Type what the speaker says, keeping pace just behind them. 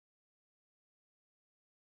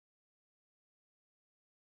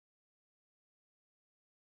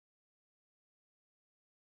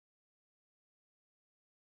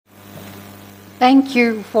Thank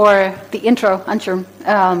you for the intro, Anshul.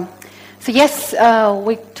 So yes,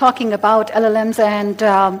 we're talking about LLMs,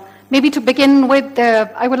 and maybe to begin with,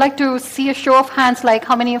 I would like to see a show of hands, like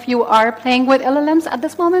how many of you are playing with LLMs at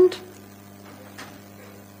this moment?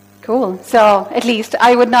 Cool. So at least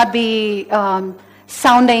I would not be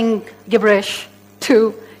sounding gibberish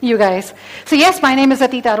to you guys. So yes, my name is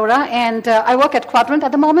Atita Arora, and I work at Qdrant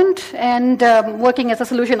at the moment, and working as a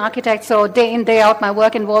solution architect. So day in, day out, my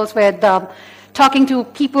work involves with talking to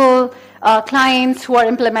people, clients who are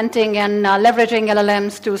implementing and leveraging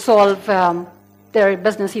LLMs to solve their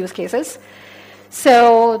business use cases.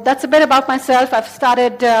 So that's a bit about myself. I've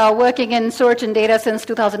started working in search and data since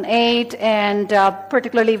 2008, and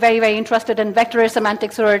particularly very, very interested in vector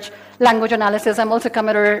semantic search, language analysis. I'm also a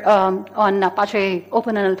committer on Apache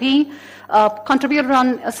OpenNLP, contributor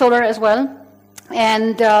on Solar as well.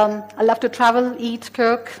 And I love to travel, eat,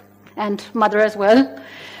 cook, and mother as well.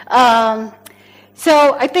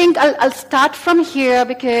 So I think I'll start from here,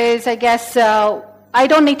 because I guess I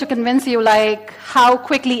don't need to convince you like how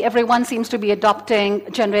quickly everyone seems to be adopting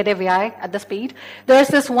generative AI at the speed. There's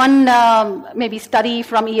this one maybe study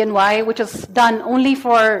from E&Y which is done only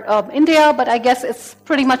for India, but I guess it's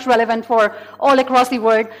pretty much relevant for all across the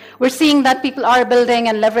world. We're seeing that people are building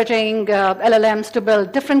and leveraging LLMs to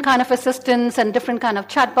build different kind of assistants and different kind of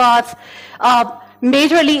chatbots.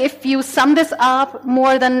 Majorly, if you sum this up,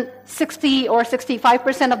 more than 60 or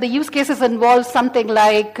 65% of the use cases involve something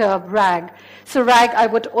like RAG. So RAG I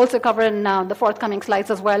would also cover in the forthcoming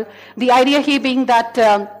slides as well. The idea here being that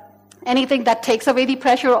anything that takes away the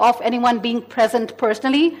pressure of anyone being present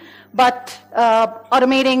personally, but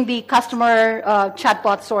automating the customer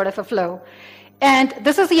chatbot sort of a flow. And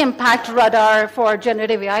this is the impact radar for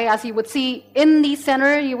generative AI. As you would see in the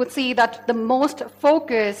center, you would see that the most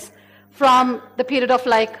focus from the period of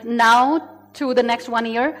like now to the next 1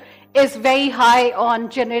 year is very high on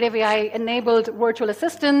generative AI enabled virtual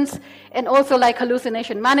assistants, and also like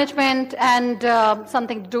hallucination management, and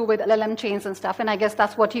something to do with LLM chains and stuff. And I guess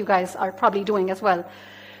that's what you guys are probably doing as well.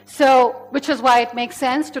 So, which is why it makes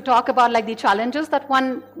sense to talk about like the challenges that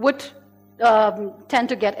one would tend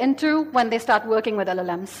to get into when they start working with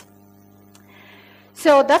LLMs.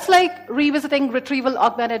 So that's like revisiting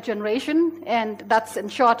Retrieval-Augmented Generation, and that's in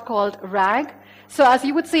short called RAG. So as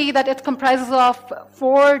you would see that it comprises of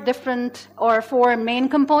four main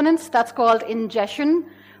components. That's called ingestion,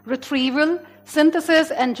 retrieval,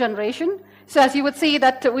 synthesis, and generation. So as you would see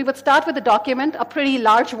that we would start with a document, a pretty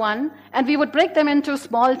large one, and we would break them into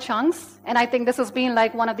small chunks. And I think this has been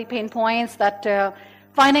like one of the pain points, that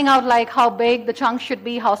finding out like how big the chunk should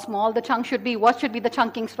be, how small the chunk should be, what should be the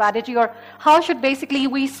chunking strategy, or how should basically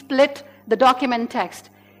we split the document text.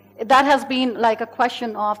 That has been like a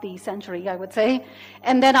question of the century, I would say.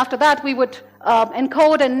 And then after that, we would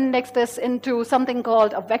encode and index this into something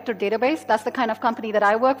called a vector database. That's the kind of company that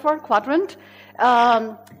I work for, Qdrant.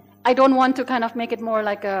 I don't want to kind of make it more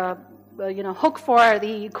like a hook for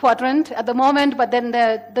the Qdrant at the moment, but then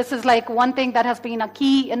this is like one thing that has been a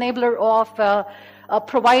key enabler of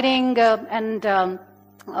providing and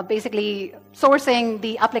basically sourcing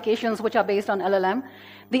the applications which are based on LLM.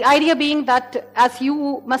 The idea being that as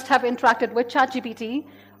you must have interacted with ChatGPT,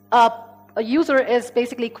 a user is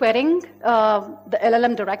basically querying the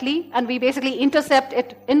LLM directly, and we basically intercept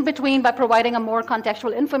it in between by providing a more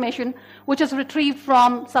contextual information, which is retrieved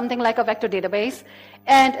from something like a vector database.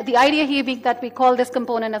 And the idea here being that we call this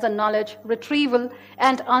component as a knowledge retrieval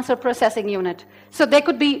and answer processing unit. So there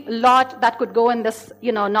could be a lot that could go in this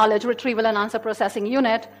knowledge retrieval and answer processing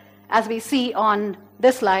unit, as we see on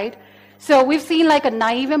this slide. So we've seen like a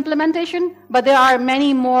naive implementation, but there are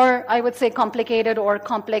many more, I would say, complicated or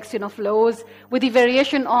complex flows with the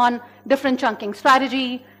variation on different chunking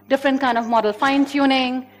strategy, different kind of model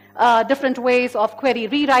fine-tuning, different ways of query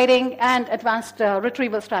rewriting, and advanced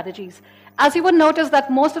retrieval strategies. As you would notice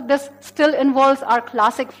that most of this still involves our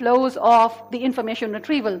classic flows of the information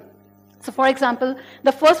retrieval. So for example,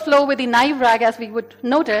 the first flow with the naive RAG, as we would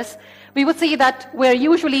notice, we would see that we're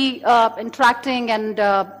usually interacting and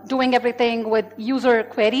doing everything with user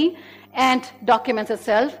query and documents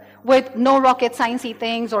itself, with no rocket sciencey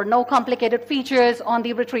things or no complicated features on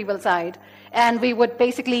the retrieval side. And we would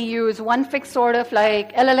basically use one fixed sort of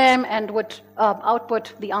like LLM and would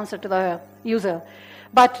output the answer to the user.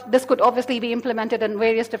 But this could obviously be implemented in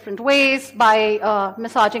various different ways, by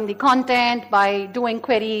massaging the content, by doing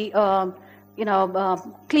query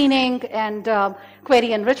cleaning and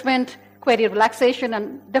query enrichment, query relaxation,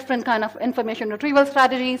 and different kind of information retrieval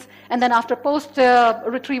strategies. And then after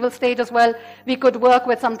post-retrieval stage as well, we could work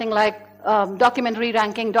with something like document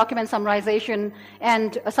re-ranking, document summarization,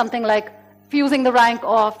 and something like fusing the rank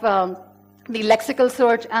of the lexical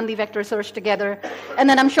search and the vector search together. And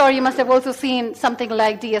then I'm sure you must have also seen something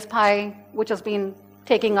like DSPy, which has been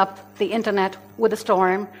taking up the internet with a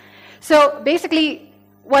storm. So basically,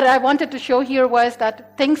 what I wanted to show here was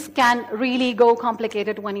that things can really go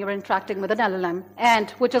complicated when you're interacting with an LLM,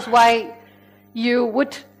 and which is why you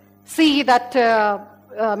would see that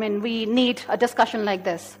we need a discussion like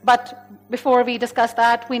this. But before we discuss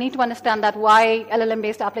that, we need to understand that why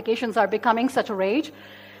LLM-based applications are becoming such a rage.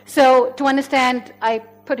 So to understand, I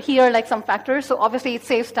put here like some factors. So obviously it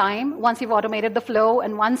saves time once you've automated the flow,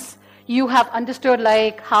 and once you have understood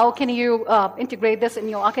like how can you integrate this in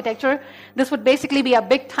your architecture. This would basically be a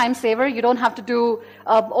big time saver. You don't have to do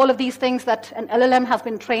all of these things that an LLM has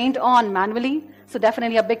been trained on manually. So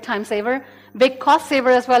definitely a big time saver. Big cost saver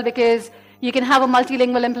as well, because you can have a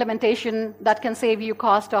multilingual implementation that can save you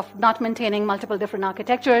cost of not maintaining multiple different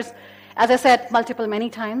architectures. As I said many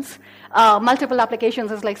times, multiple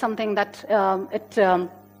applications is like something that it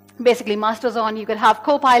basically masters on. You could have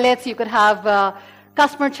co-pilots, you could have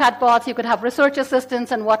customer chatbots, you could have research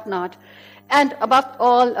assistants and whatnot. And above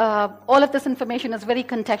all of this information is very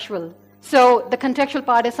contextual. So the contextual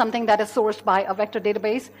part is something that is sourced by a vector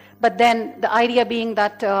database, but then the idea being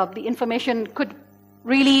that the information could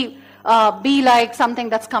really be like something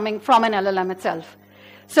that's coming from an LLM itself.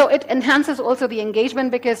 So it enhances also the engagement,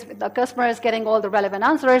 because the customer is getting all the relevant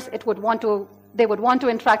answers. They would want to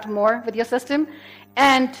interact more with your system.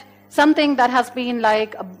 And something that has been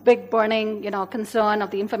like a big burning concern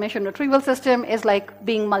of the information retrieval system is like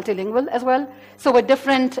being multilingual as well. So with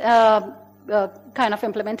different kind of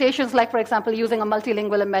implementations, like for example using a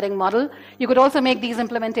multilingual embedding model, you could also make these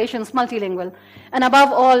implementations multilingual. And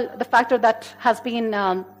above all, the factor that has been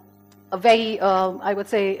a very, I would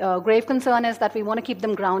say, grave concern is that we want to keep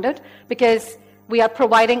them grounded, because we are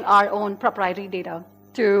providing our own proprietary data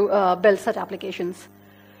to build such applications.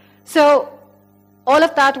 So all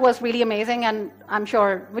of that was really amazing, and I'm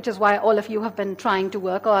sure, which is why all of you have been trying to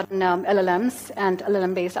work on LLMs and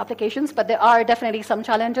LLM-based applications, but there are definitely some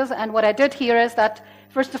challenges. And what I did here is that,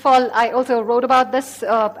 first of all, I also wrote about this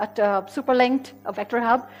at Superlinked, a vector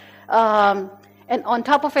hub. And on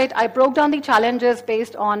top of it, I broke down the challenges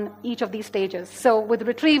based on each of these stages. So with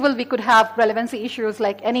retrieval, we could have relevancy issues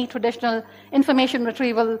like any traditional information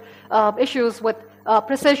retrieval issues with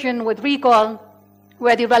precision, with recall,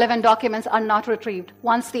 where the relevant documents are not retrieved.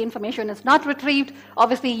 Once the information is not retrieved,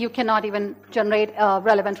 obviously you cannot even generate a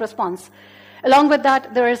relevant response. Along with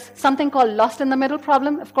that, there is something called lost in the middle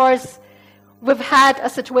problem. Of course, we've had a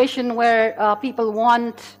situation where people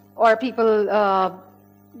want to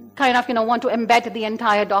embed the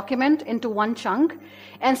entire document into one chunk.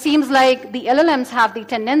 And seems like the LLMs have the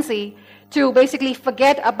tendency to basically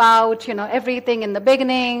forget about everything in the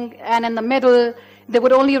beginning and in the middle. They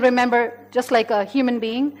would only remember, just like a human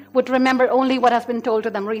being, would remember only what has been told to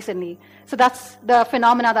them recently. So that's the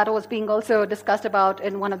phenomena that was being also discussed about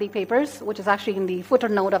in one of the papers, which is actually in the footer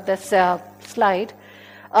note of this slide.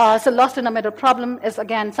 So lost in the middle problem is,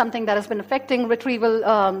 again, something that has been affecting retrieval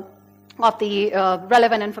of the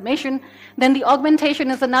relevant information. Then the augmentation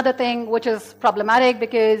is another thing which is problematic,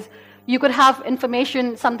 because you could have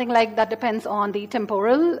information, something like that depends on the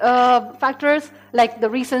temporal factors, like the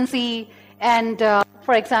recency and,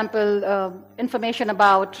 for example, information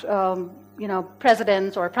about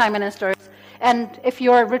presidents or prime ministers. And if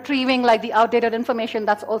you're retrieving like the outdated information,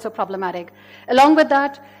 that's also problematic. Along with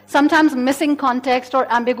that, sometimes missing context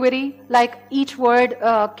or ambiguity, like each word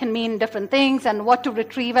can mean different things, and what to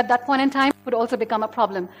retrieve at that point in time would also become a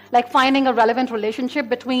problem. Like finding a relevant relationship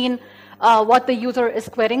between what the user is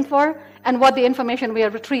querying for and what the information we are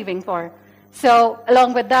retrieving for. So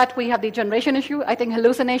along with that, we have the generation issue. I think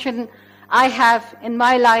hallucination, I have in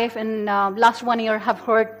my life in last 1 year have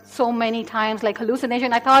heard so many times like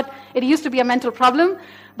hallucination. I thought it used to be a mental problem,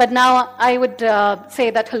 but now I would say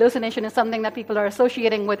that hallucination is something that people are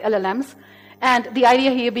associating with LLMs. And the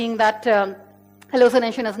idea here being that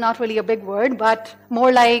hallucination is not really a big word, but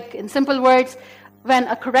more like, in simple words, when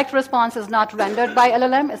a correct response is not rendered by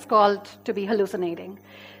LLM, it's called to be hallucinating.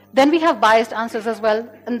 Then we have biased answers as well,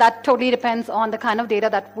 and that totally depends on the kind of data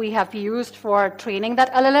that we have used for training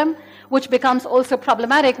that LLM, which becomes also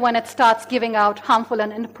problematic when it starts giving out harmful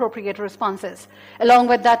and inappropriate responses. Along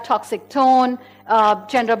with that, toxic tone,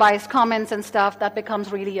 gender-biased comments and stuff, that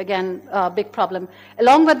becomes really, again, a big problem.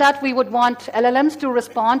 Along with that, we would want LLMs to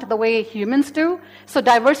respond the way humans do, so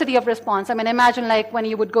diversity of response. I mean, imagine like when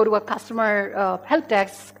you would go to a customer help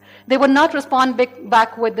desk, they would not respond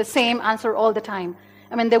back with the same answer all the time.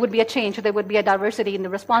 I mean, there would be a change, there would be a diversity in the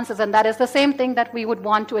responses, and that is the same thing that we would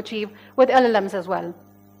want to achieve with LLMs as well.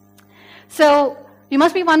 So you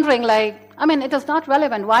must be wondering, like, I mean, it is not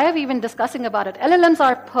relevant. Why are we even discussing about it? LLMs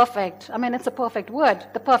are perfect. I mean, it's a perfect word,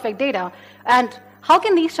 the perfect data. And how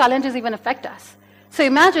can these challenges even affect us? So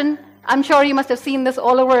imagine, I'm sure you must have seen this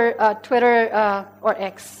all over Twitter or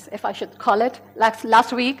X, if I should call it,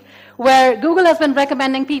 last week, where Google has been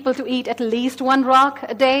recommending people to eat at least 1 rock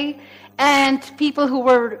a day. And people who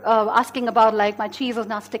were asking about, like, my cheese is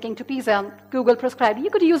not sticking to pizza, Google prescribed, you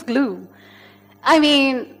could use glue. I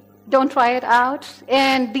mean, don't try it out.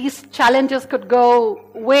 And these challenges could go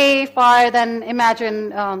way far than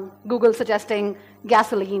imagine Google suggesting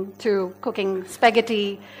gasoline to cooking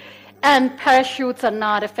spaghetti. And parachutes are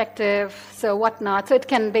not effective, so whatnot. So it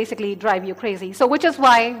can basically drive you crazy. So which is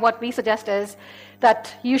why what we suggest is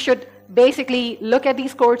that you should basically look at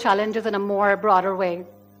these core challenges in a more broader way.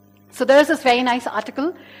 So there's this very nice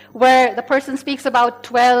article where the person speaks about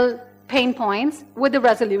 12 pain points with the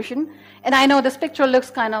resolution. And I know this picture looks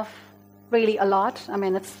kind of really a lot. I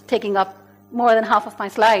mean, it's taking up more than half of my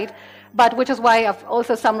slide, but which is why I've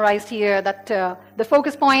also summarized here that the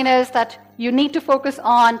focus point is that you need to focus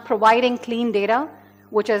on providing clean data,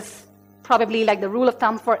 which is probably like the rule of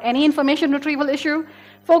thumb for any information retrieval issue.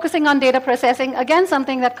 Focusing on data processing, again,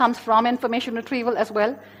 something that comes from information retrieval as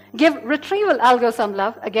well. Give retrieval algo some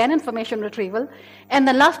love, again, information retrieval. And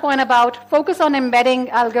the last point about focus on embedding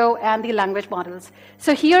algo and the language models.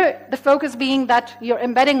 So here, the focus being that your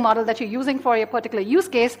embedding model that you're using for your particular use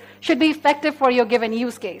case should be effective for your given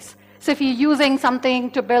use case. So if you're using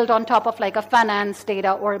something to build on top of like a finance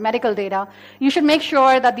data or medical data, you should make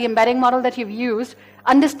sure that the embedding model that you've used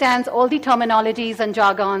understands all the terminologies and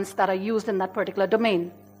jargons that are used in that particular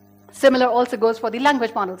domain. Similar also goes for the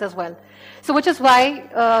language models as well. So which is why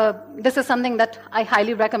this is something that I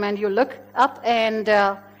highly recommend you look up. And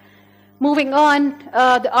moving on,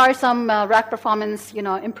 there are some rack performance,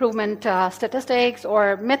 improvement statistics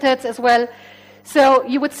or methods as well. So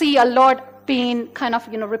you would see a lot being kind of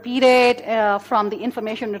repeated from the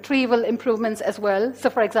information retrieval improvements as well. So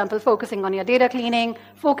for example, focusing on your data cleaning,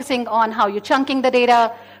 focusing on how you're chunking the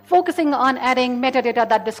data, focusing on adding metadata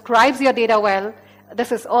that describes your data well.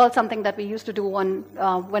 This is all something that we used to do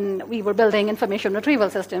when we were building information retrieval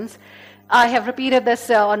systems. I have repeated this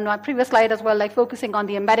on my previous slide as well, like focusing on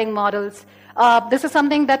the embedding models. This is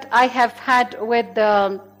something that I have had with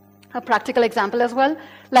a practical example as well,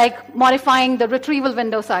 like modifying the retrieval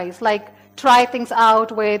window size, like try things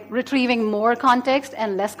out with retrieving more context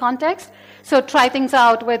and less context. So try things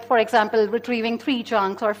out with, for example, retrieving 3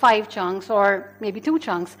 chunks or 5 chunks or maybe 2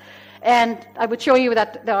 chunks. And I would show you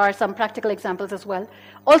that there are some practical examples as well.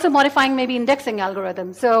 Also modifying maybe indexing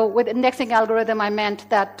algorithms. So with indexing algorithm, I meant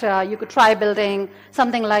that you could try building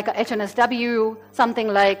something like a HNSW, something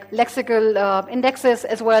like lexical indexes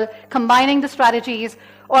as well, combining the strategies,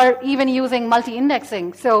 or even using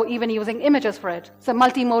multi-indexing, so even using images for it. So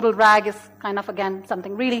multimodal RAG is kind of, again,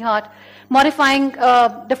 something really hot. Modifying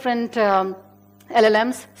different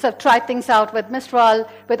LLMs. So try things out with Mistral,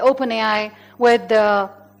 with OpenAI, with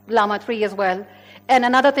Llama 3 as well. And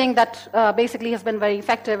another thing that basically has been very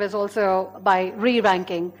effective is also by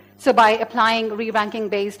re-ranking. So by applying re-ranking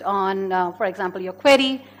based on, for example, your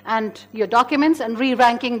query and your documents, and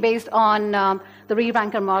re-ranking based on the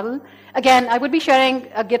re-ranker model. Again, I would be sharing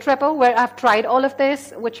a Git repo where I've tried all of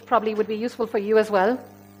this, which probably would be useful for you as well.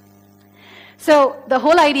 So the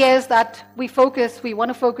whole idea is that we want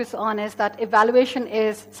to focus on is that evaluation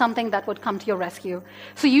is something that would come to your rescue.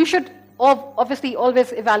 So you should obviously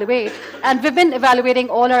always evaluate, and we've been evaluating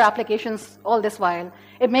all our applications all this while.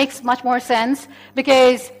 It makes much more sense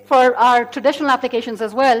because for our traditional applications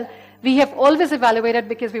as well, we have always evaluated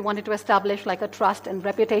because we wanted to establish like a trust and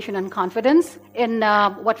reputation and confidence in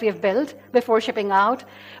what we have built before shipping out.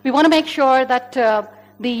 We want to make sure that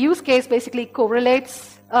the use case basically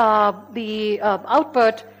correlates the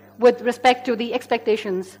output with respect to the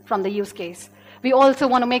expectations from the use case. We also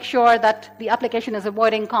want to make sure that the application is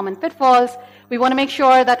avoiding common pitfalls. We want to make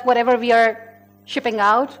sure that whatever we are shipping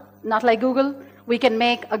out, not like Google, we can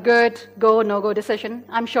make a good go, no-go decision.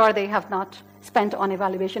 I'm sure they have not spent on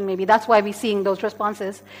evaluation, maybe. That's why we're seeing those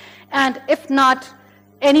responses. And if not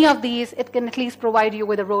any of these, it can at least provide you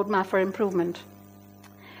with a roadmap for improvement.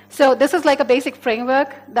 So this is like a basic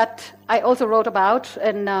framework that I also wrote about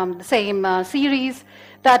in the same series,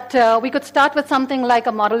 that we could start with something like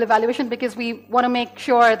a model evaluation because we want to make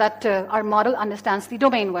sure that our model understands the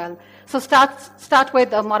domain well. So start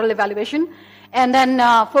with a model evaluation, and then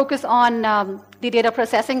focus on the data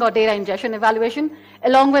processing or data ingestion evaluation.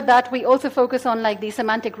 Along with that, we also focus on like the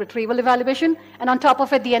semantic retrieval evaluation, and on top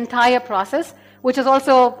of it, the entire process, which is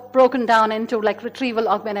also broken down into like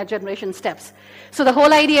retrieval-augmented generation steps. So the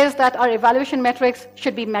whole idea is that our evaluation metrics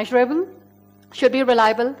should be measurable, should be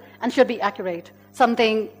reliable, and should be accurate,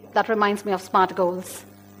 something that reminds me of SMART goals.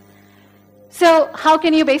 So how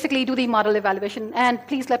can you basically do the model evaluation? And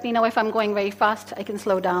please let me know if I'm going very fast. I can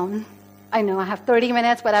slow down. I know I have 30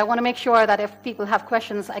 minutes, but I want to make sure that if people have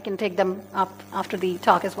questions, I can take them up after the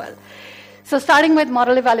talk as well. So starting with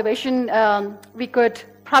model evaluation, we could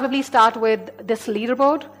probably start with this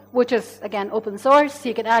leaderboard, which is, again, open source.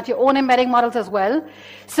 You can add your own embedding models as well.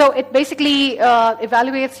 So it basically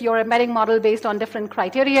evaluates your embedding model based on different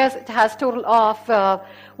criteria. It has a total of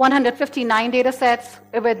 159 data sets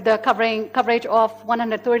with the coverage of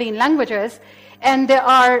 113 languages. And there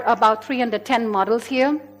are about 310 models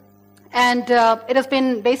here. And it has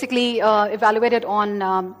been basically evaluated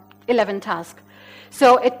on 11 tasks.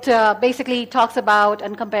 So it basically talks about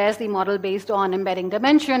and compares the model based on embedding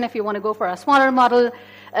dimension. If you want to go for a smaller model,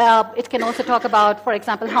 it can also talk about, for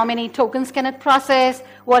example, how many tokens can it process,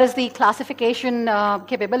 what is the classification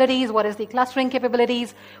capabilities, what is the clustering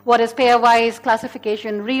capabilities, what is pairwise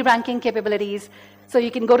classification, re-ranking capabilities. So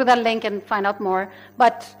you can go to that link and find out more.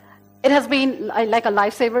 But it has been like a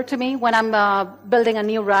lifesaver to me when I'm building a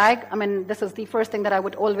new RAG. I mean, this is the first thing that I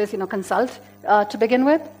would always, consult to begin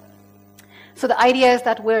with. So the idea is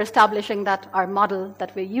that we're establishing that our model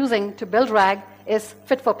that we're using to build RAG is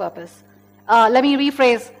fit for purpose. Let me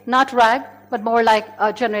rephrase, not RAG, but more like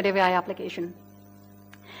a generative AI application.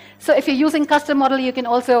 So if you're using custom model, you can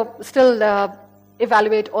also still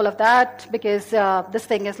evaluate all of that, because this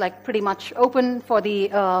thing is like pretty much open for the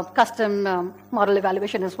custom model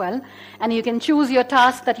evaluation as well. And you can choose your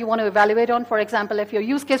task that you want to evaluate on. For example, if your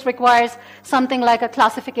use case requires something like a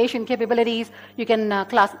classification capabilities, you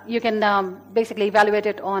can basically evaluate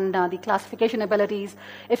it on the classification abilities.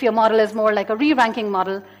 If your model is more like a re-ranking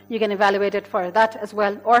model, you can evaluate it for that as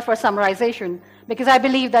well, or for summarization, because I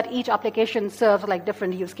believe that each application serves like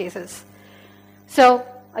different use cases. So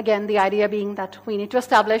again, the idea being that we need to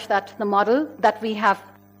establish that the model that we have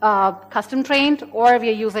custom trained or we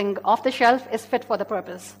are using off the shelf is fit for the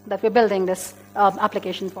purpose that we're building this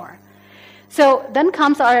application for. So then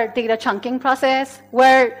comes our data chunking process,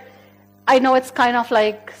 where I know it's kind of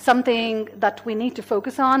like something that we need to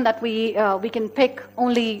focus on, that we can pick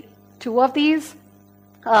only 2 of these.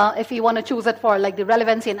 If we want to choose it for like the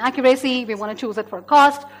relevancy and accuracy, we want to choose it for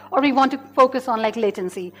cost, or we want to focus on like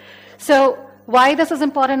latency. So why this is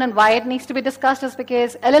important and why it needs to be discussed is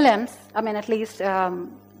because LLMs, I mean, at least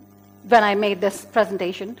when I made this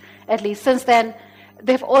presentation, at least since then,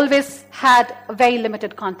 they've always had a very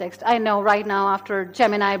limited context. I know right now, after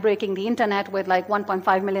Gemini breaking the internet with like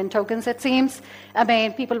 1.5 million tokens, it seems, I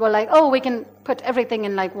mean, people were like, oh, we can put everything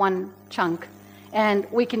in like one chunk, and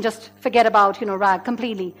we can just forget about, RAG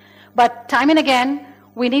completely. But time and again,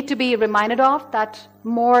 we need to be reminded of that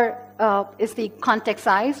more is the context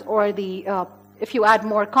size, or the if you add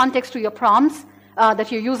more context to your prompts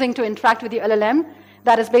that you're using to interact with your LLM,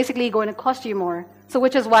 that is basically going to cost you more. So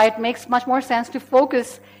which is why it makes much more sense to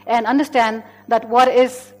focus and understand that what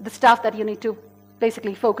is the stuff that you need to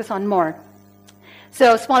basically focus on more.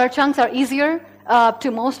 So smaller chunks are easier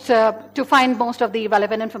to find most of the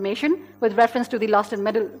relevant information with reference to the lost in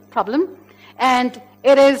middle problem. And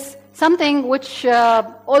it is something which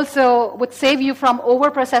also would save you from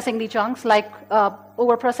over-processing the chunks. Like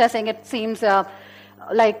over-processing, it seems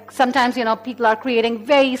like sometimes people are creating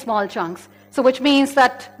very small chunks. So which means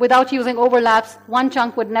that without using overlaps, one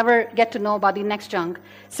chunk would never get to know about the next chunk.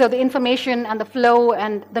 So the information and the flow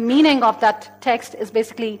and the meaning of that text is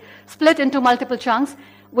basically split into multiple chunks,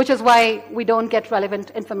 which is why we don't get relevant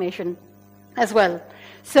information as well.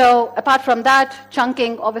 So apart from that,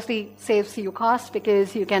 chunking obviously saves you cost,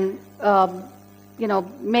 because you can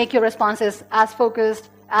make your responses as focused,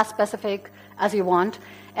 as specific as you want.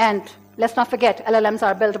 And let's not forget, LLMs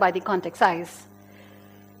are built by the context size.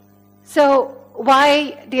 So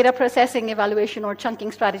why data processing evaluation or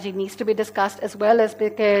chunking strategy needs to be discussed as well is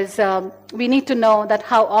because we need to know that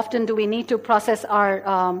how often do we need to process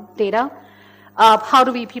our data, how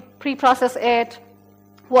do we pre-process it,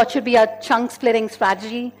 what should be our chunk splitting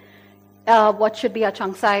strategy, what should be our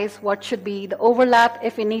chunk size, what should be the overlap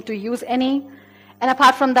if we need to use any, and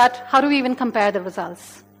apart from that, how do we even compare the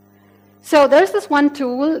results? So there's this one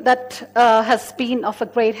tool that has been of a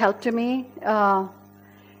great help to me,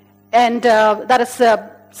 and that is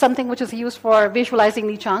something which is used for visualizing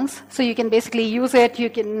the chunks. So you can basically use it. You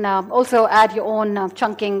can also add your own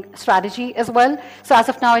chunking strategy as well. So as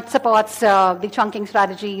of now, it supports the chunking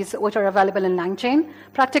strategies which are available in LangChain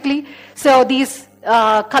practically. So these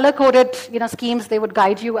color-coded schemes, they would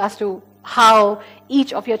guide you as to how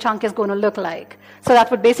each of your chunk is going to look like. So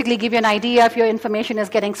that would basically give you an idea if your information is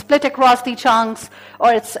getting split across the chunks,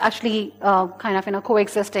 or it's actually kind of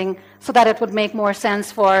coexisting so that it would make more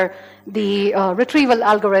sense for the retrieval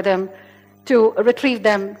algorithm to retrieve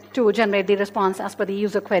them to generate the response as per the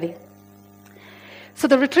user query. So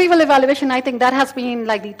the retrieval evaluation, I think that has been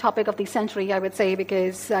like the topic of the century, I would say,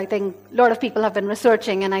 because I think a lot of people have been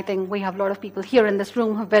researching, and I think we have a lot of people here in this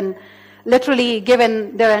room who have been literally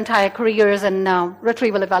given their entire careers in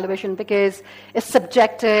retrieval evaluation, because it's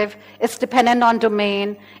subjective, it's dependent on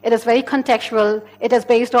domain, it is very contextual, it is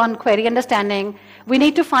based on query understanding. We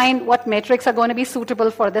need to find what metrics are going to be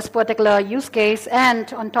suitable for this particular use case,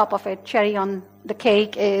 and on top of it, cherry on the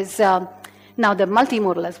cake is now the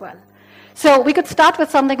multimodal as well. So we could start with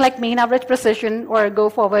something like mean average precision, or go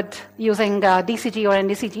forward using DCG or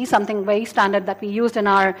NDCG, something very standard that we used in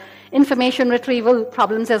our information retrieval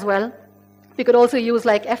problems as well. We could also use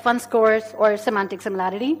like F1 scores or semantic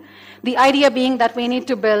similarity. The idea being that we need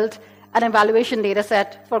to build an evaluation data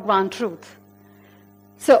set for ground truth.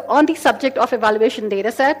 So on the subject of evaluation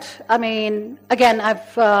data set, I mean, again,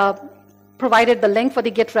 I've provided the link for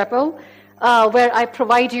the Git repo, where I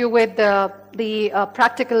provide you with the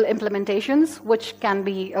practical implementations which can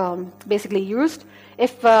be basically used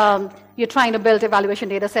if you're trying to build evaluation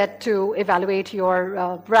data set to evaluate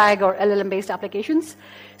your RAG or LLM based applications.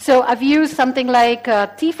 So I've used something like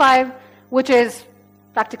T5, which is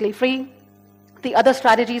practically free. The other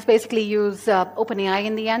strategies basically use OpenAI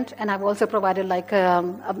in the end, and I've also provided like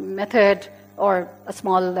a method or a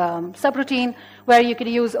small subroutine where you can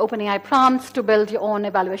use OpenAI prompts to build your own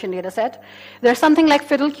evaluation data set. There's something like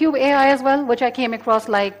FiddleCube AI as well, which I came across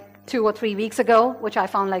like 2 or 3 weeks ago, which I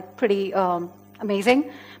found like pretty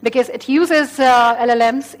amazing, because it uses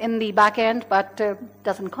LLMs in the back end, but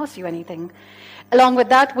doesn't cost you anything. Along with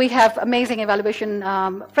that, we have amazing evaluation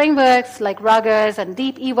frameworks like Ragas and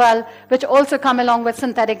Deep Eval, which also come along with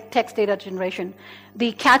synthetic text data generation.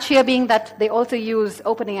 The catch here being that they also use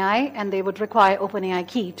OpenAI, and they would require OpenAI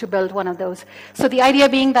key to build one of those. So the idea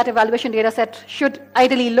being that evaluation data set should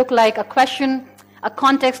ideally look like a question, a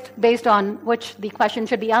context based on which the question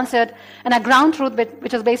should be answered, and a ground truth,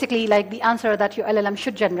 which is basically like the answer that your LLM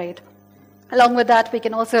should generate. Along with that, we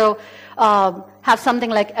can also have something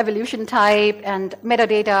like evolution type and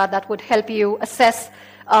metadata that would help you assess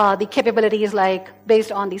the capabilities, like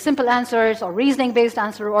based on the simple answers or reasoning-based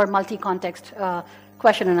answer or multi-context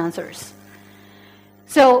question and answers.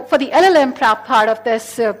 So for the LLM part of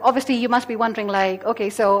this, obviously you must be wondering like, okay,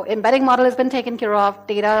 so embedding model has been taken care of,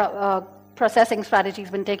 data processing strategy has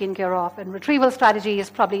been taken care of, and retrieval strategy is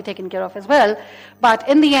probably taken care of as well. But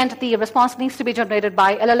in the end, the response needs to be generated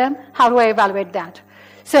by LLM. How do I evaluate that?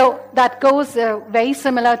 So that goes very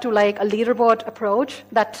similar to like a leaderboard approach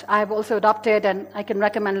that I've also adopted, and I can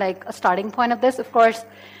recommend like a starting point of this. Of course,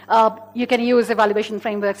 you can use evaluation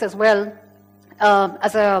frameworks as well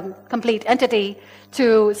as a complete entity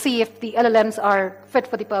to see if the LLMs are fit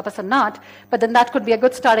for the purpose or not. But then that could be a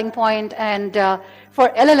good starting point. And for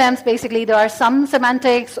LLMs, basically, there are some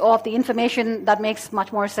semantics of the information that makes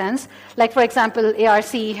much more sense. Like, for example, ARC,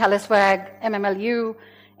 HelloSwag, MMLU,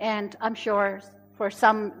 and I'm sure for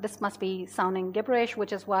some, this must be sounding gibberish,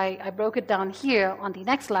 which is why I broke it down here on the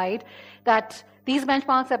next slide, that these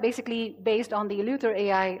benchmarks are basically based on the Luther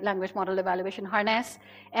AI language model evaluation harness,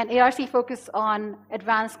 and ARC focus on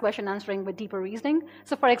advanced question answering with deeper reasoning.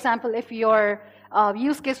 So for example, if your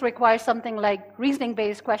use case requires something like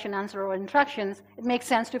reasoning-based question answer or interactions, it makes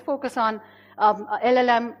sense to focus on a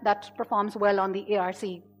LLM that performs well on the ARC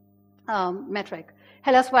metric.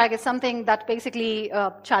 HelloSwag is something that basically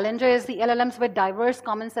challenges the LLMs with diverse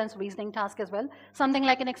common sense reasoning tasks as well, something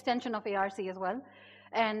like an extension of ARC as well.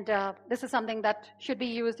 And this is something that should be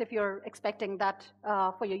used if you're expecting that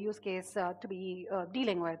for your use case to be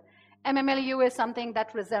dealing with. MMLU is something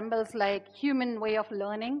that resembles like human way of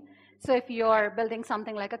learning. So if you're building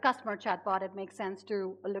something like a customer chatbot, it makes sense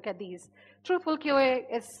to look at these. Truthful QA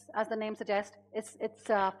is, as the name suggests, it's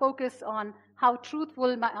focused on how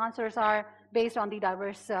truthful my answers are based on the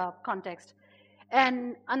diverse context.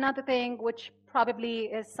 And another thing which probably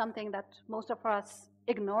is something that most of us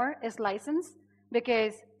ignore is license,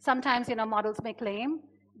 because sometimes models may claim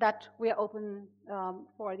that we are open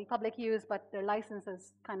for the public use, but their license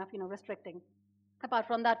is kind of restricting. Apart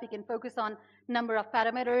from that, we can focus on number of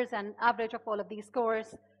parameters and average of all of these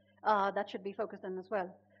scores that should be focused on as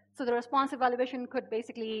well. So the response evaluation could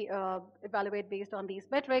basically evaluate based on these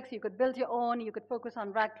metrics. You could build your own. You could focus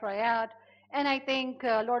on RAG triad. And I think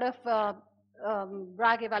a lot of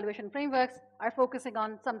RAG evaluation frameworks are focusing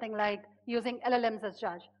on something like using LLMs as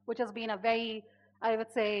judge, which has been a very, I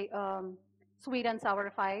would say, sweet and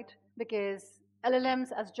sour fight, because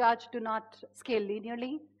LLMs as judge do not scale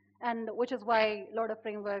linearly, and which is why a lot of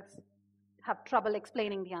frameworks have trouble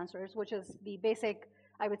explaining the answers, which is the basic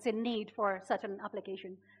I would say, need for such an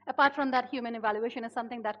application. Apart from that, human evaluation is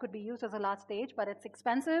something that could be used as a last stage, but it's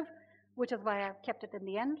expensive, which is why I've kept it in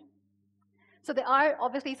the end. So there are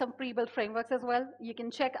obviously some pre-built frameworks as well. You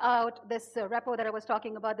can check out this repo that I was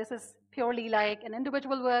talking about. This is purely like an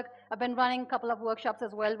individual work. I've been running a couple of workshops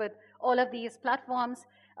as well with all of these platforms,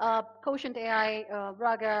 Quotient AI,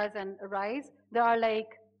 Ragas, and Arise. There are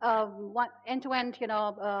like end-to-end,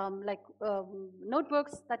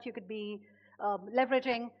 notebooks that you could be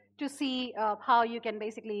leveraging to see how you can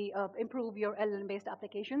basically improve your LLM-based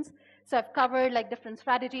applications. So I've covered like different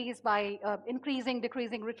strategies by increasing,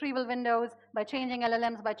 decreasing retrieval windows, by changing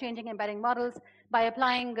LLMs, by changing embedding models, by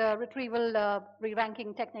applying retrieval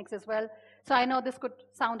re-ranking techniques as well. So I know this could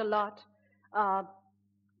sound a lot,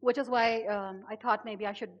 which is why I thought maybe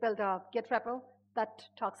I should build a Git repo that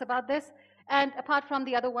talks about this. And apart from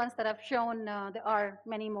the other ones that I've shown, there are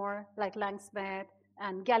many more, like Langsmith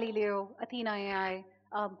and Galileo, Athena AI,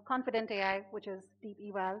 Confident AI, which is deep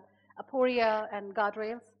eval, Aporia and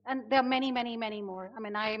guardrails, and there are many, many, many more. I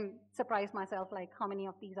mean, I'm surprised myself, like how many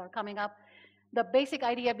of these are coming up. The basic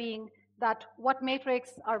idea being that what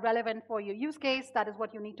metrics are relevant for your use case, that is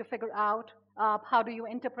what you need to figure out. How do you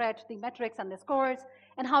interpret the metrics and the scores,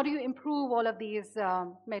 and how do you improve all of these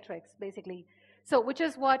metrics, basically. So, which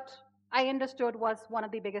is what I understood was one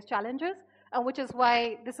of the biggest challenges, which is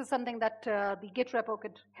why this is something that the Git repo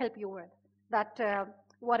could help you with. That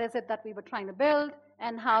what is it that we were trying to build,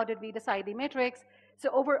 and how did we decide the metrics. So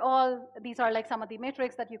overall, these are like some of the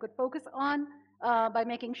metrics that you could focus on by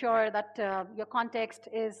making sure that your context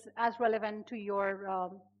is as relevant to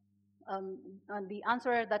your the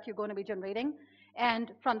answer that you're going to be generating.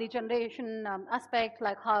 And from the generation aspect,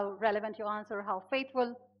 like how relevant your answer, how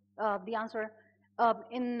faithful the answer.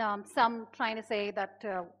 In some trying to say that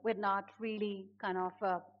we're not really kind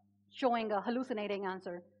of showing a hallucinating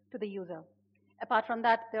answer to the user. Apart from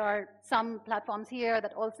that, there are some platforms here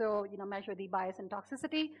that also measure the bias and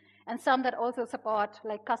toxicity, and some that also support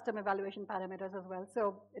like custom evaluation parameters as well.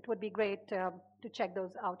 So it would be great to check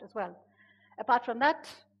those out as well. Apart from that,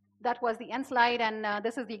 that was the end slide, and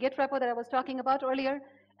this is the Git repo that I was talking about earlier.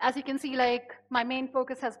 As you can see, like my main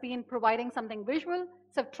focus has been providing something visual.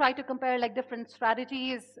 So I've tried to compare like different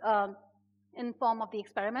strategies in form of the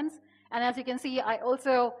experiments. And as you can see, I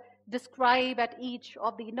also describe at each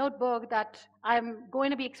of the notebook that I'm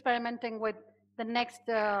going to be experimenting with the next,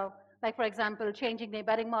 like for example, changing the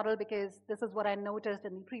embedding model, because this is what I noticed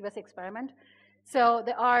in the previous experiment. So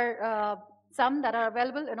there are some that are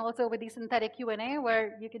available, and also with the synthetic Q&A,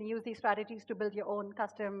 where you can use these strategies to build your own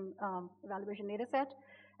custom evaluation data set.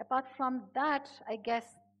 Apart from that, I guess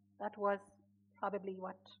that was probably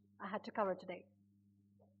what I had to cover today.